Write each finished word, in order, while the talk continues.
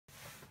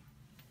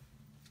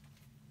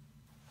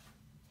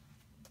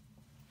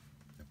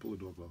Pull the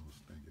door closed.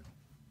 Thank you.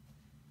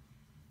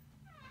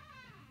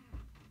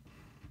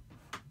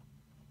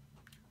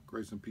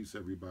 Grace and peace,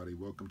 everybody.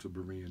 Welcome to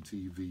Berean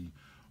TV.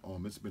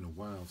 It's been a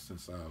while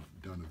since I've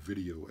done a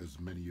video. As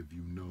many of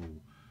you know,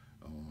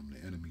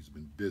 the enemy's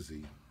been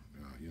busy.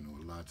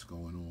 A lot's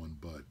going on,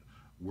 but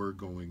we're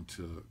going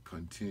to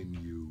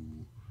continue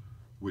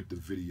with the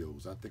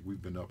videos. I think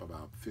we've been up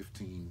about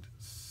 15,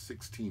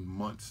 16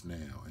 months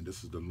now, and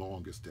this is the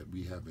longest that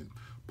we haven't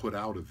put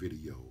out a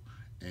video.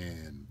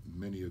 And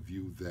many of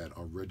you that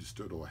are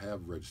registered or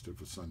have registered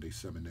for Sunday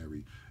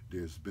Seminary,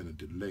 there's been a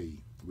delay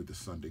with the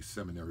Sunday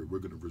Seminary. We're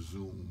going to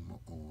resume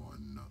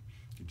on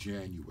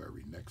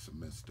January next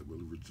semester. We'll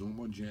resume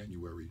on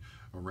January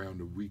around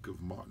the week of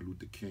Martin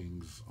Luther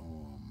King's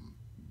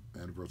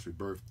anniversary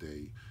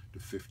birthday, the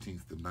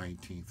 15th, the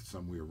 19th,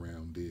 somewhere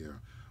around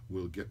there.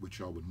 We'll get with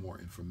y'all with more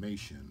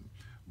information.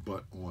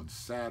 But on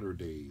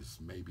Saturdays,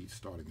 maybe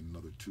starting in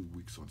another 2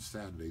 weeks, on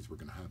Saturdays, we're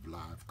going to have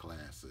live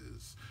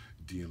classes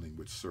dealing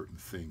with certain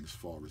things as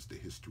far as the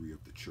history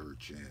of the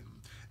church and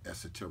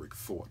esoteric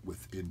thought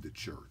within the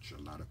church.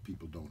 A lot of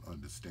people don't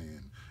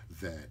understand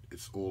that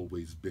it's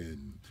always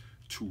been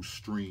two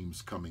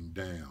streams coming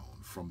down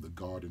from the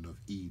Garden of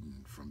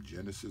Eden, from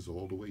Genesis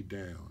all the way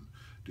down.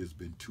 There's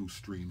been two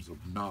streams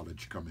of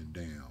knowledge coming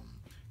down.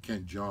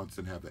 Ken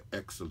Johnson have an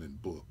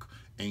excellent book,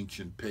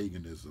 Ancient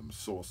Paganism,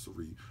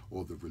 Sorcery,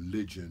 or the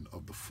Religion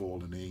of the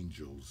Fallen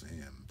Angels,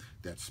 and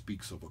that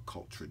speaks of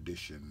occult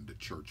tradition, the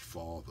church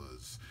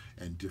fathers,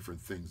 and different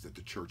things that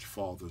the church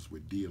fathers were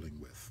dealing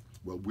with.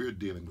 Well, we're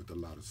dealing with a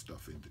lot of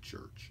stuff in the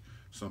church.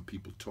 Some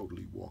people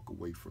totally walk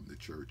away from the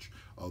church.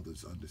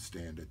 Others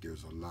understand that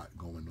there's a lot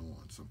going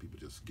on. Some people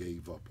just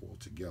gave up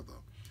altogether.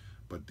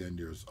 But then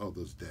there's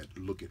others that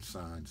look at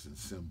signs and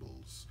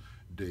symbols.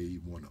 They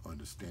want to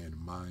understand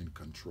mind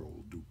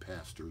control. Do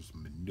pastors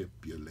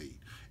manipulate?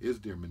 Is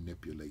there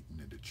manipulating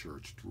in the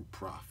church through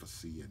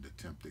prophecy and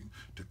attempting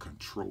to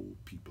control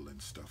people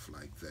and stuff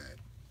like that?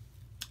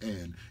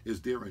 And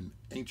is there an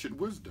ancient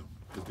wisdom?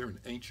 Is there an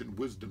ancient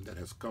wisdom that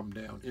has come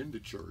down in the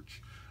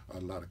church? A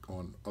lot of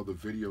on other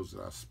videos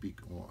that I speak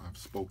on, I've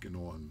spoken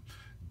on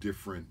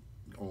different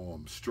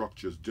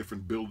structures,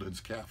 different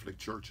buildings, Catholic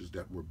churches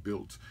that were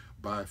built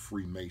by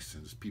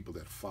Freemasons, people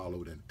that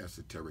followed an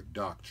esoteric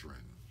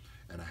doctrine.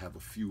 And I have a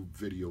few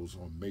videos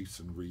on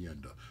Masonry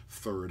and the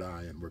Third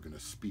Eye, and we're going to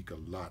speak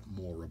a lot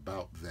more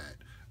about that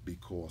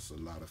because a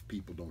lot of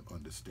people don't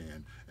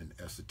understand an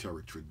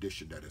esoteric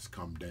tradition that has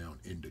come down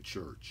in the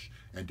church.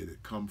 And did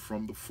it come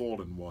from the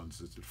fallen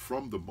ones? Is it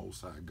from the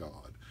Most High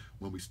God?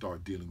 When we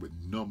start dealing with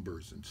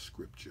numbers in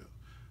Scripture,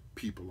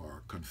 people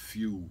are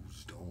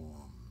confused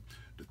on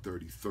the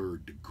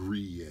 33rd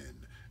degree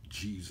and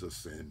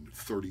Jesus and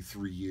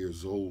 33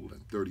 years old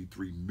and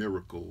 33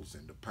 miracles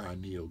and the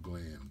pineal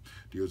gland.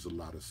 There's a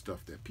lot of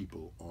stuff that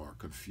people are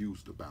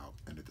confused about.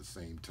 And at the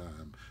same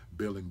time,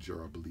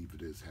 Bellinger, I believe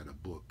it is, had a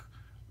book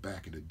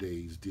back in the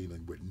days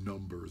dealing with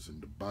numbers in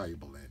the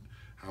Bible and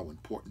how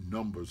important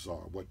numbers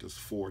are. What does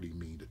 40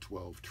 mean? The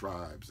 12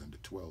 tribes and the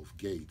 12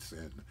 gates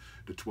and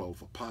the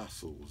 12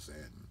 apostles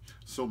and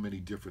so many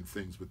different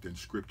things within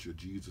Scripture.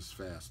 Jesus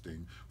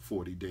fasting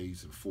 40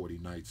 days and 40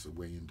 nights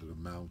away into the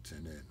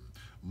mountain and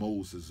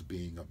Moses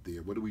being up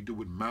there. What do we do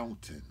with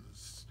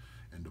mountains?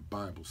 And the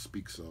Bible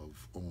speaks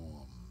of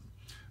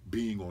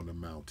being on the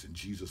mountain.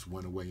 Jesus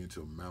went away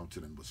into a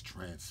mountain and was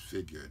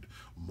transfigured.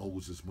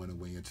 Moses went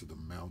away into the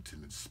mountain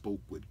and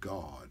spoke with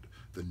God.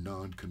 The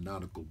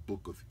non-canonical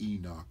book of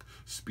Enoch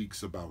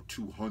speaks about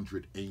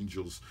 200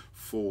 angels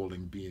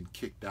falling, being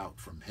kicked out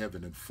from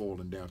heaven and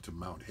falling down to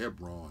Mount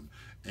Hebron.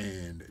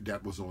 And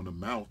that was on a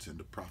mountain.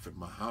 The prophet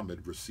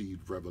Muhammad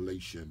received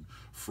revelation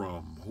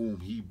from whom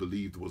he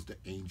believed was the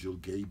angel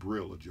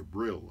Gabriel or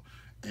Jabril.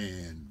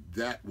 And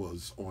that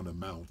was on a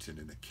mountain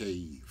in a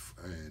cave.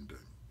 And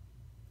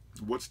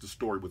what's the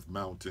story with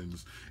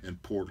mountains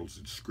and portals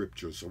in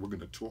Scripture? So we're going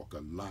to talk a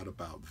lot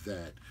about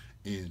that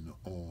in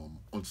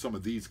on some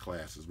of these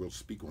classes. We'll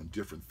speak on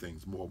different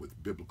things more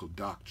with biblical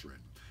doctrine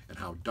and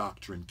how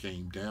doctrine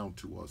came down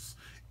to us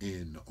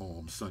in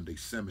Sunday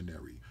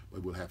Seminary.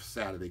 But we'll have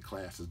Saturday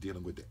classes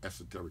dealing with the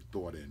esoteric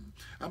thought. And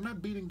I'm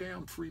not beating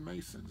down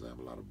Freemasons. I have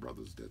a lot of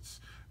brothers that's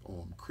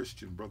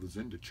Christian brothers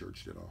in the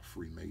church that are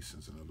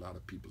Freemasons, and a lot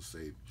of people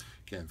say,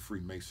 can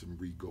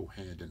Freemasonry go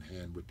hand in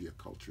hand with the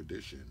occult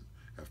tradition?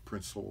 Have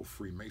Prince Hall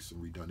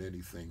Freemasonry done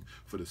anything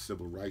for the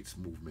civil rights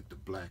movement, the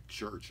black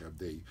church? Have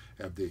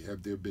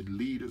there been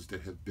leaders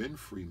that have been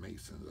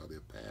Freemasons? Are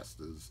there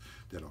pastors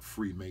that are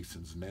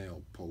Freemasons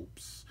now,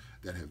 popes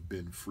that have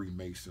been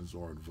Freemasons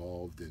or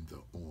involved in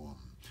the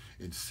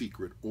in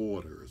secret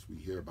orders? We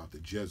hear about the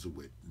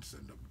Jesuits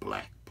and the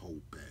black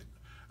pope, and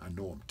I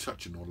know I'm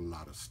touching on a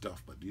lot of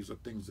stuff, but these are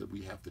things that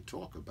we have to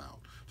talk about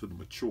to the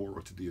mature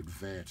or to the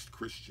advanced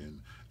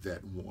Christian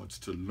that wants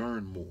to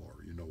learn more.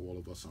 You know, all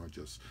of us aren't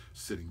just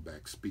sitting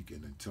back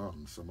speaking in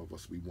tongues. Some of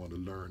us, we want to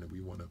learn, and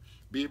we want to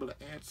be able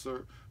to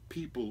answer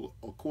people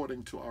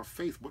according to our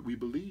faith, what we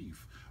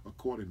believe.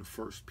 According to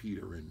 1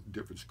 Peter and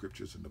different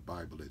scriptures in the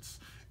Bible,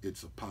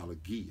 it's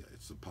apologia,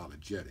 it's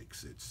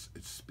apologetics, it's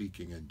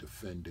speaking and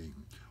defending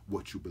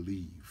what you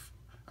believe.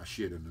 I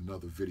shared in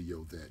another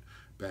video that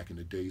back in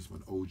the days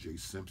when O.J.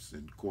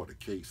 Simpson caught a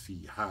case,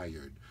 he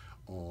hired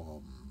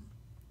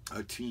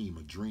a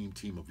dream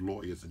team of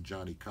lawyers, and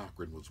Johnny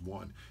Cochran was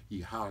one.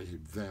 He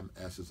hired them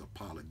as his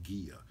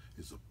apologia,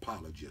 his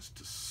apologist,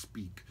 to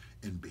speak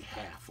in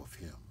behalf of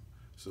him.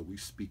 So we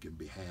speak in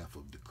behalf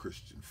of the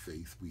Christian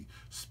faith. We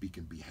speak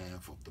in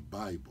behalf of the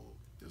Bible.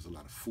 There's a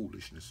lot of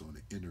foolishness on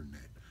the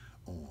internet.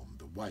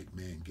 The white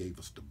man gave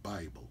us the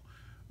Bible.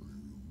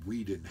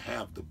 We didn't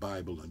have the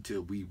Bible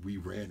until we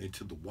ran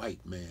into the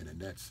white man,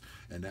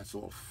 and that's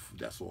all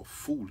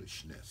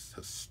foolishness,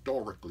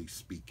 historically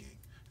speaking.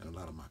 And a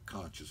lot of my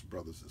conscious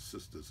brothers and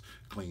sisters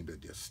claim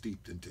that they're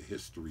steeped into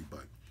history,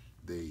 but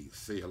they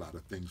say a lot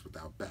of things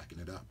without backing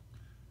it up.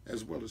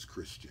 As well as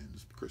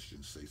Christians.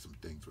 Christians say some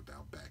things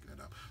without backing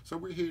it up. So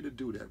we're here to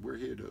do that. We're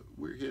here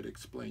to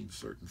explain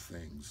certain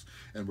things,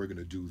 and we're going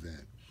to do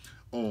that.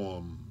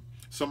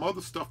 Some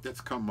other stuff that's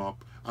come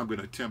up, I'm going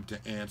to attempt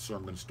to answer.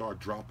 I'm going to start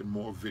dropping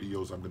more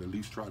videos. I'm going to at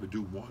least try to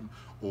do 1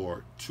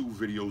 or 2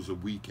 videos a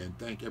week, and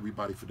thank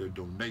everybody for their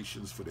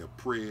donations, for their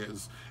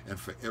prayers, and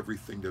for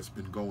everything that's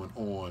been going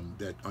on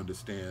that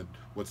understand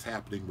what's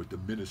happening with the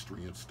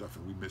ministry and stuff,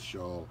 and we miss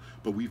y'all.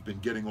 But we've been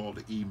getting all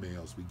the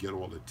emails, we get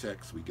all the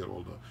texts, we get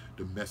all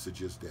the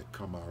messages that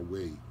come our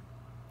way.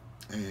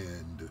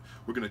 And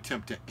we're going to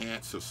attempt to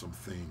answer some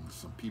things.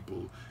 Some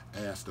people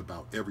asked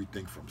about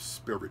everything from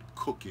spirit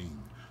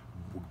cooking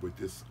with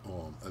this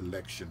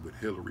election with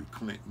Hillary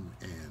Clinton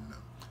and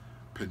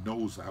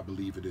Penoza, I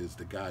believe it is,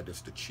 the guy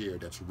that's the chair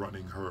that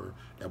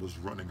was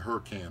running her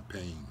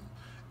campaign.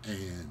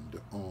 And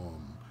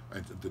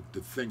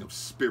the thing of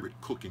spirit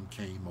cooking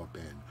came up,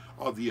 and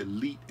are the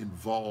elite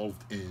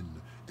involved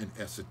in an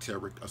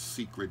esoteric, a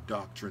secret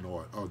doctrine,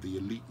 or are the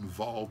elite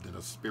involved in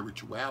a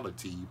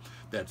spirituality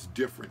that's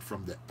different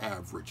from the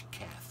average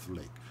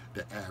Catholic,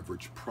 the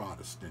average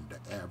Protestant,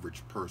 the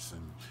average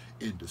person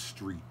in the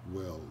street?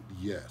 Well,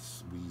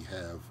 yes, we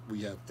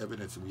have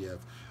evidence, and we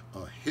have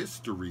a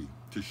history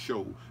to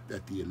show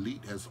that the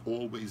elite has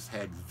always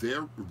had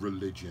their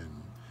religion,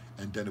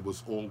 and then it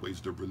was always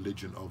the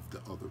religion of the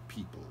other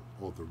people,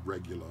 or the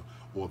regular,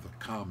 or the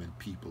common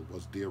people.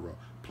 Was there a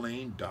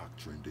plain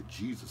doctrine? Did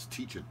Jesus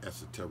teach an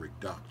esoteric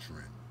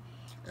doctrine?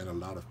 And a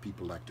lot of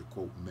people like to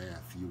quote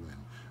Matthew and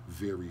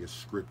various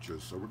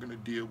scriptures. So we're going to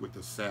deal with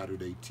the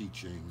Saturday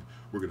teaching.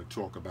 We're going to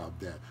talk about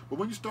that. But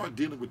when you start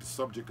dealing with the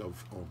subject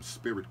of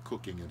spirit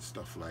cooking and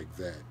stuff like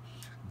that,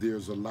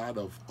 there's a lot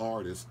of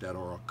artists that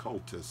are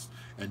occultists,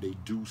 and they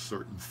do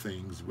certain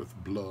things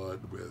with blood,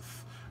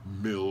 with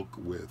milk,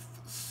 with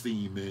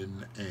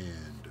semen,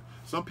 and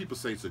some people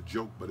say it's a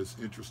joke, but it's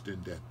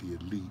interesting that the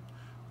elite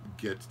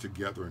gets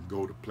together and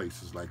go to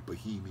places like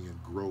Bohemian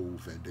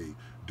Grove, and they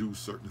do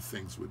certain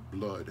things with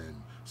blood and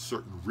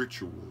certain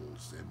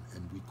rituals,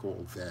 and we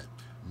call that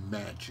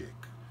magic.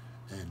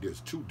 And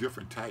there's 2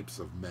 different types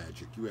of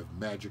magic. You have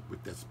magic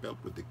that's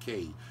spelled with the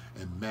K,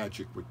 and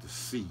magic with the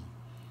C.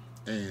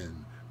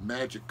 And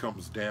magic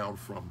comes down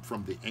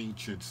from the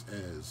ancients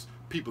as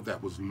people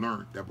that was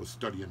learned, that was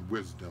studying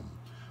wisdom.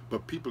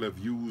 But people have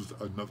used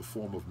another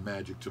form of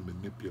magic to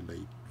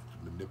manipulate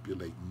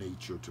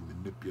nature, to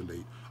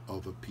manipulate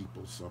other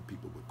people. Some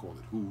people would call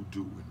it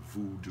hoodoo and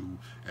voodoo,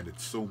 and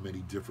it's so many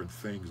different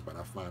things, but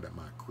I find that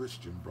my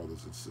Christian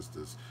brothers and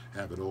sisters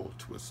have it all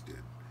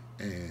twisted.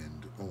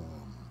 And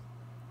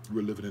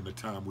we're living in a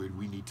time where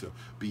we need to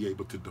be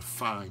able to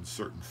define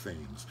certain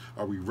things.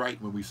 Are we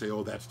right when we say,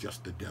 oh, that's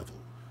just the devil?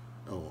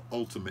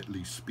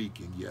 Ultimately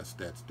speaking, yes,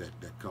 that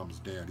comes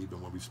down. Even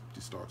when we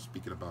start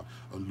speaking about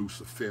a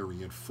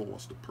Luciferian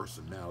force, the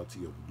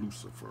personality of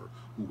Lucifer,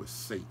 who is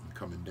Satan,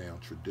 coming down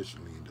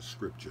traditionally in the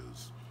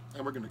scriptures.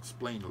 And we're going to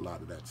explain a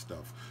lot of that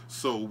stuff.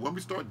 So when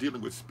we start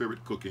dealing with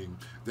spirit cooking,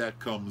 that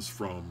comes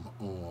from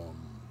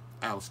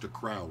Aleister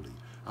Crowley.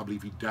 I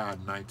believe he died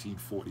in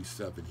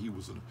 1947. He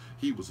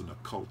was an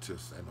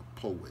occultist and a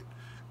poet.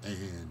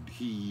 And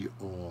he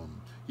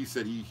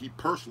said he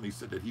personally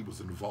said that he was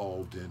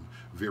involved in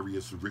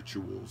various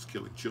rituals,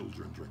 killing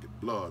children, drinking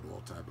blood, all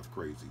type of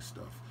crazy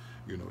stuff.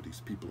 You know, these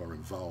people are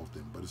involved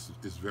in. But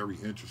it's very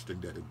interesting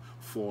that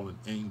fallen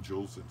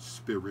angels and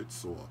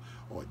spirits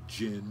or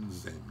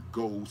jinns and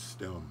ghosts,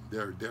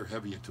 they're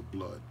heavy into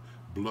blood.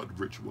 Blood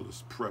ritual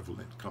is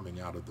prevalent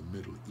coming out of the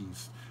Middle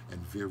East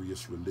and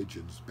various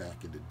religions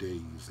back in the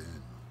days,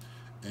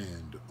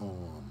 and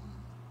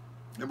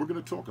we're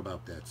going to talk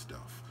about that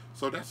stuff.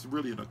 So that's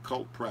really an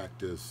occult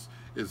practice.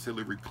 Is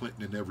Hillary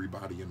Clinton and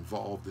everybody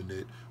involved in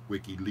it?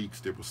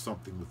 WikiLeaks, there was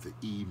something with the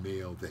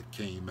email that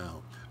came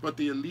out. But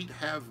the elite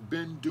have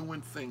been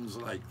doing things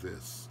like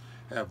this,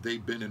 Have they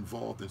been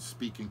involved in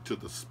speaking to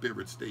the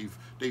spirits? They've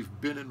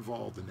been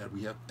involved in that.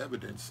 We have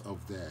evidence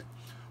of that.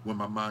 When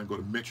my mind go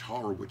to Mitch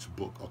Horowitz's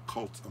book,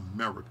 Occult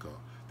America,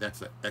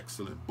 that's an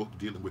excellent book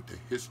dealing with the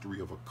history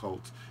of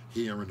occult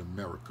here in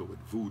America, with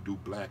voodoo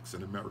blacks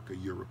in America,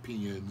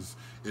 Europeans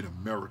in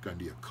America, and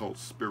the occult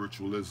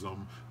spiritualism,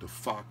 the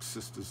Fox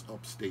sisters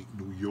upstate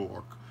New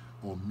York,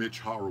 on Mitch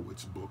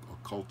Horowitz's book,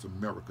 Occult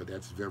America.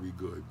 That's very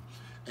good.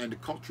 And the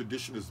cult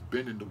tradition has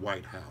been in the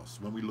White House.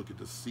 When we look at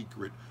the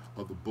secret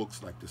of the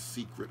books like The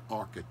Secret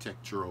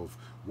Architecture of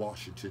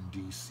Washington,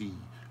 D.C.,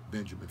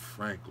 Benjamin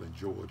Franklin,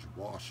 George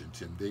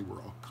Washington, they were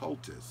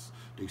occultists.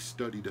 They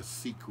studied a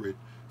secret,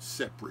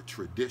 separate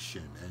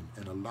tradition.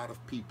 And a lot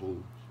of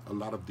people, a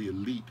lot of the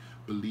elite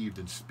believed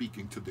in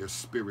speaking to their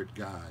spirit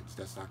guides.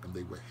 That's how come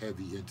they were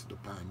heavy into the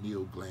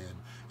pineal gland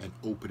and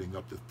opening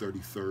up the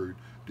 33rd,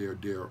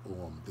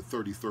 the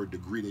 33rd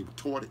degree. They were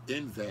taught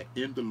in that,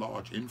 in the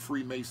lodge, in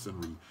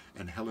Freemasonry.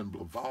 And Helen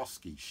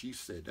Blavatsky, she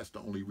said, that's the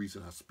only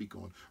reason I speak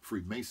on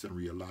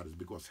Freemasonry a lot, is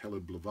because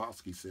Helen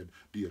Blavatsky said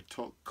the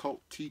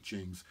occult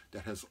teachings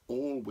that has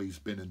always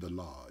been in the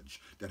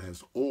lodge, that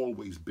has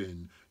always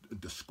been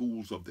the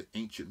schools of the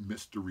ancient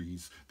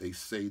mysteries, they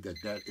say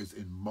that that is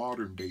in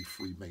modern day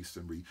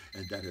Freemasonry,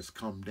 and that has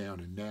come down,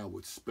 and now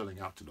it's spilling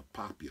out to the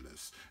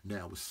populace.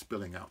 Now it's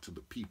spilling out to the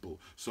people.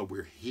 So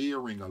we're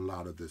hearing a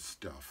lot of this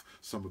stuff.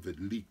 Some of it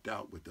leaked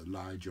out with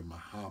Elijah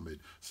Muhammad,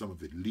 some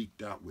of it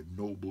leaked out with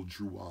Noble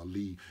Drew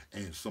Ali,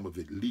 and some of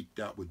it leaked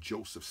out with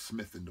Joseph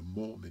Smith in the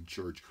Mormon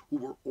Church, who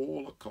were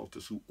all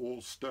occultists, who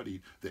all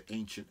studied the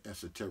ancient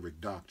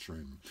esoteric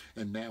doctrine.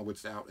 And now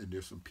it's out, and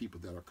there's some people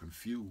that are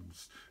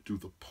confused. Do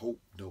the Pope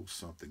know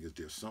something? Is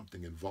there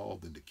something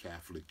involved in the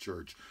Catholic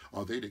Church?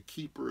 Are they the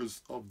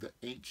keepers of the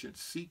ancient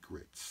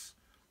secrets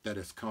that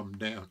has come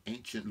down,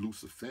 ancient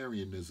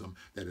Luciferianism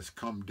that has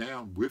come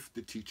down with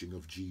the teaching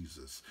of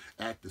Jesus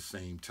at the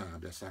same time?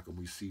 That's how come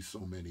we see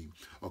so many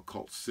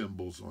occult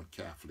symbols on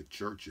Catholic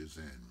churches.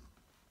 And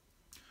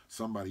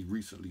somebody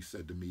recently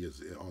said to me,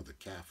 are the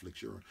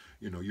Catholics, you're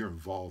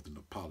involved in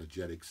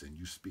apologetics, and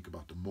you speak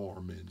about the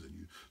Mormons, and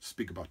you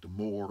speak about the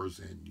Moors,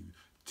 and you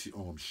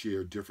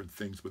share different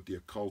things with the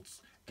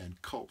occults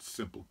and cults,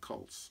 simple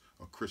cults.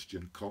 A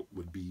Christian cult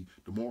would be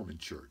the Mormon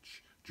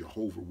Church.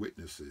 Jehovah's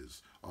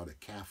Witnesses. Are the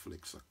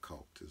Catholics a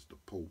cult? Is the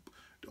Pope,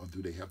 or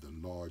do they have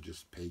the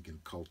largest pagan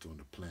cult on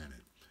the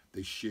planet?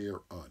 They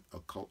share a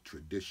cult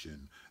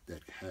tradition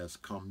that has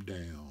come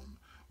down,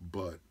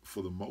 but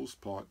for the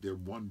most part, they're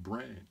one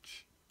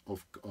branch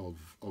of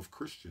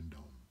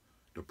Christendom.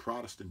 The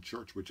Protestant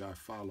church, which I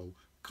follow,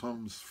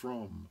 comes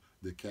from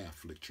the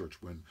Catholic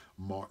Church. When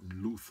Martin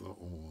Luther,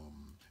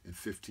 in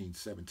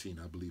 1517,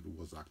 I believe it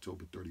was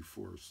October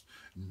 31st,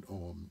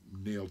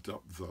 nailed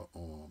up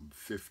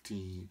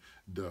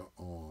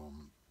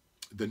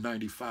the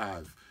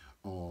 95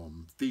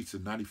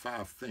 theses,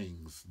 95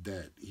 things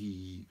that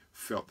he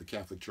felt the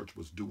Catholic Church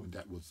was doing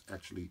that was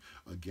actually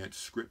against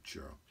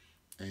Scripture.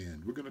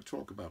 And we're going to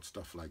talk about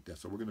stuff like that.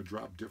 So we're going to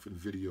drop different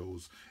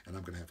videos, and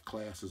I'm going to have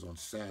classes on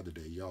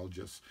Saturday. Y'all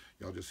just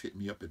hit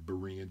me up at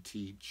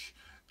BereanTeach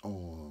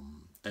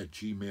at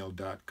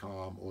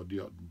gmail.com, or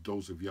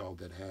those of y'all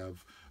that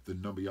have the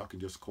number, y'all can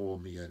just call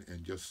me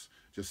and just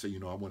say,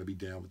 I want to be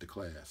down with the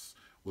class.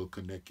 We'll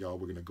connect y'all.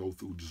 We're going to go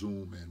through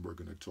Zoom, and we're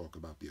going to talk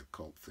about the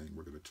occult thing.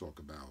 We're going to talk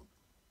about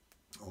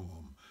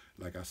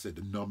like I said,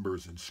 the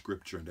numbers in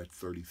Scripture, and that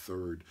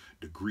 33rd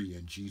degree,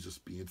 and Jesus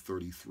being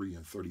 33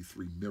 and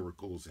 33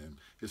 miracles, and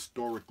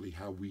historically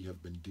how we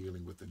have been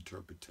dealing with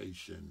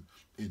interpretation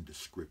in the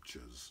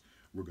Scriptures.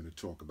 We're going to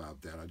talk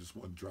about that. I just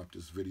want to drop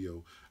this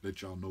video,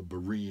 let y'all know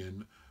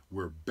Berean,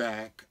 we're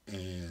back,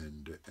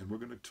 and we're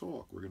going to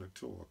talk. We're going to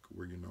talk.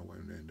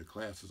 And the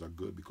classes are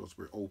good because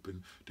we're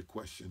open to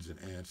questions and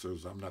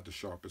answers. I'm not the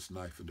sharpest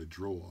knife in the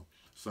drawer.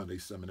 Sunday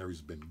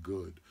Seminary's been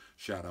good.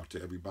 Shout out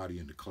to everybody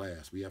in the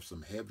class. We have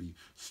some heavy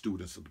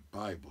students of the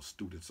Bible,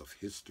 students of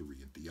history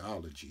and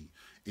theology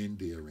in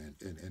there,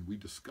 and we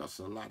discuss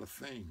a lot of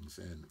things,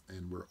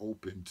 and we're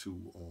open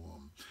to,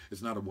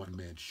 it's not a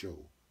one-man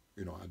show.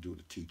 I do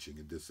the teaching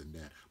and this and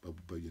that, but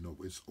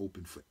it's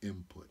open for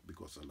input,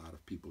 because a lot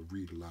of people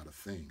read a lot of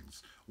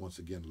things. Once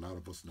again, a lot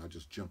of us not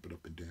just jumping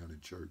up and down in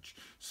church,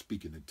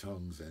 speaking in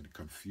tongues, and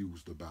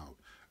confused about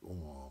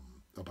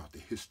the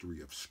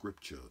history of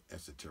Scripture,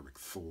 esoteric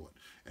thought,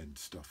 and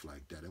stuff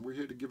like that. And we're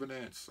here to give an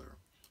answer.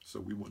 So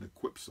we want to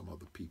equip some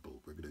other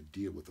people. We're going to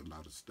deal with a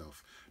lot of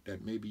stuff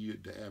that maybe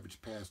the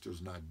average pastor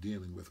is not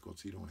dealing with,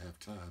 because he don't have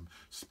time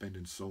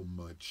spending so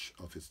much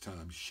of his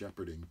time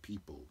shepherding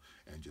people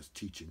and just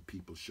teaching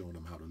people, showing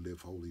them how to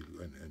live holy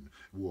and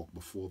walk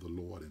before the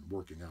Lord, and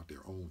working out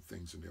their own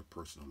things in their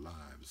personal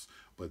lives.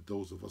 But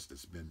those of us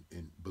that's been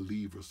in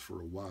believers for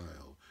a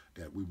while,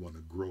 that we want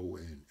to grow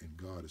in, and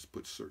God has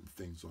put certain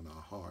things on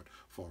our heart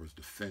as far as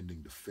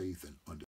defending the faith and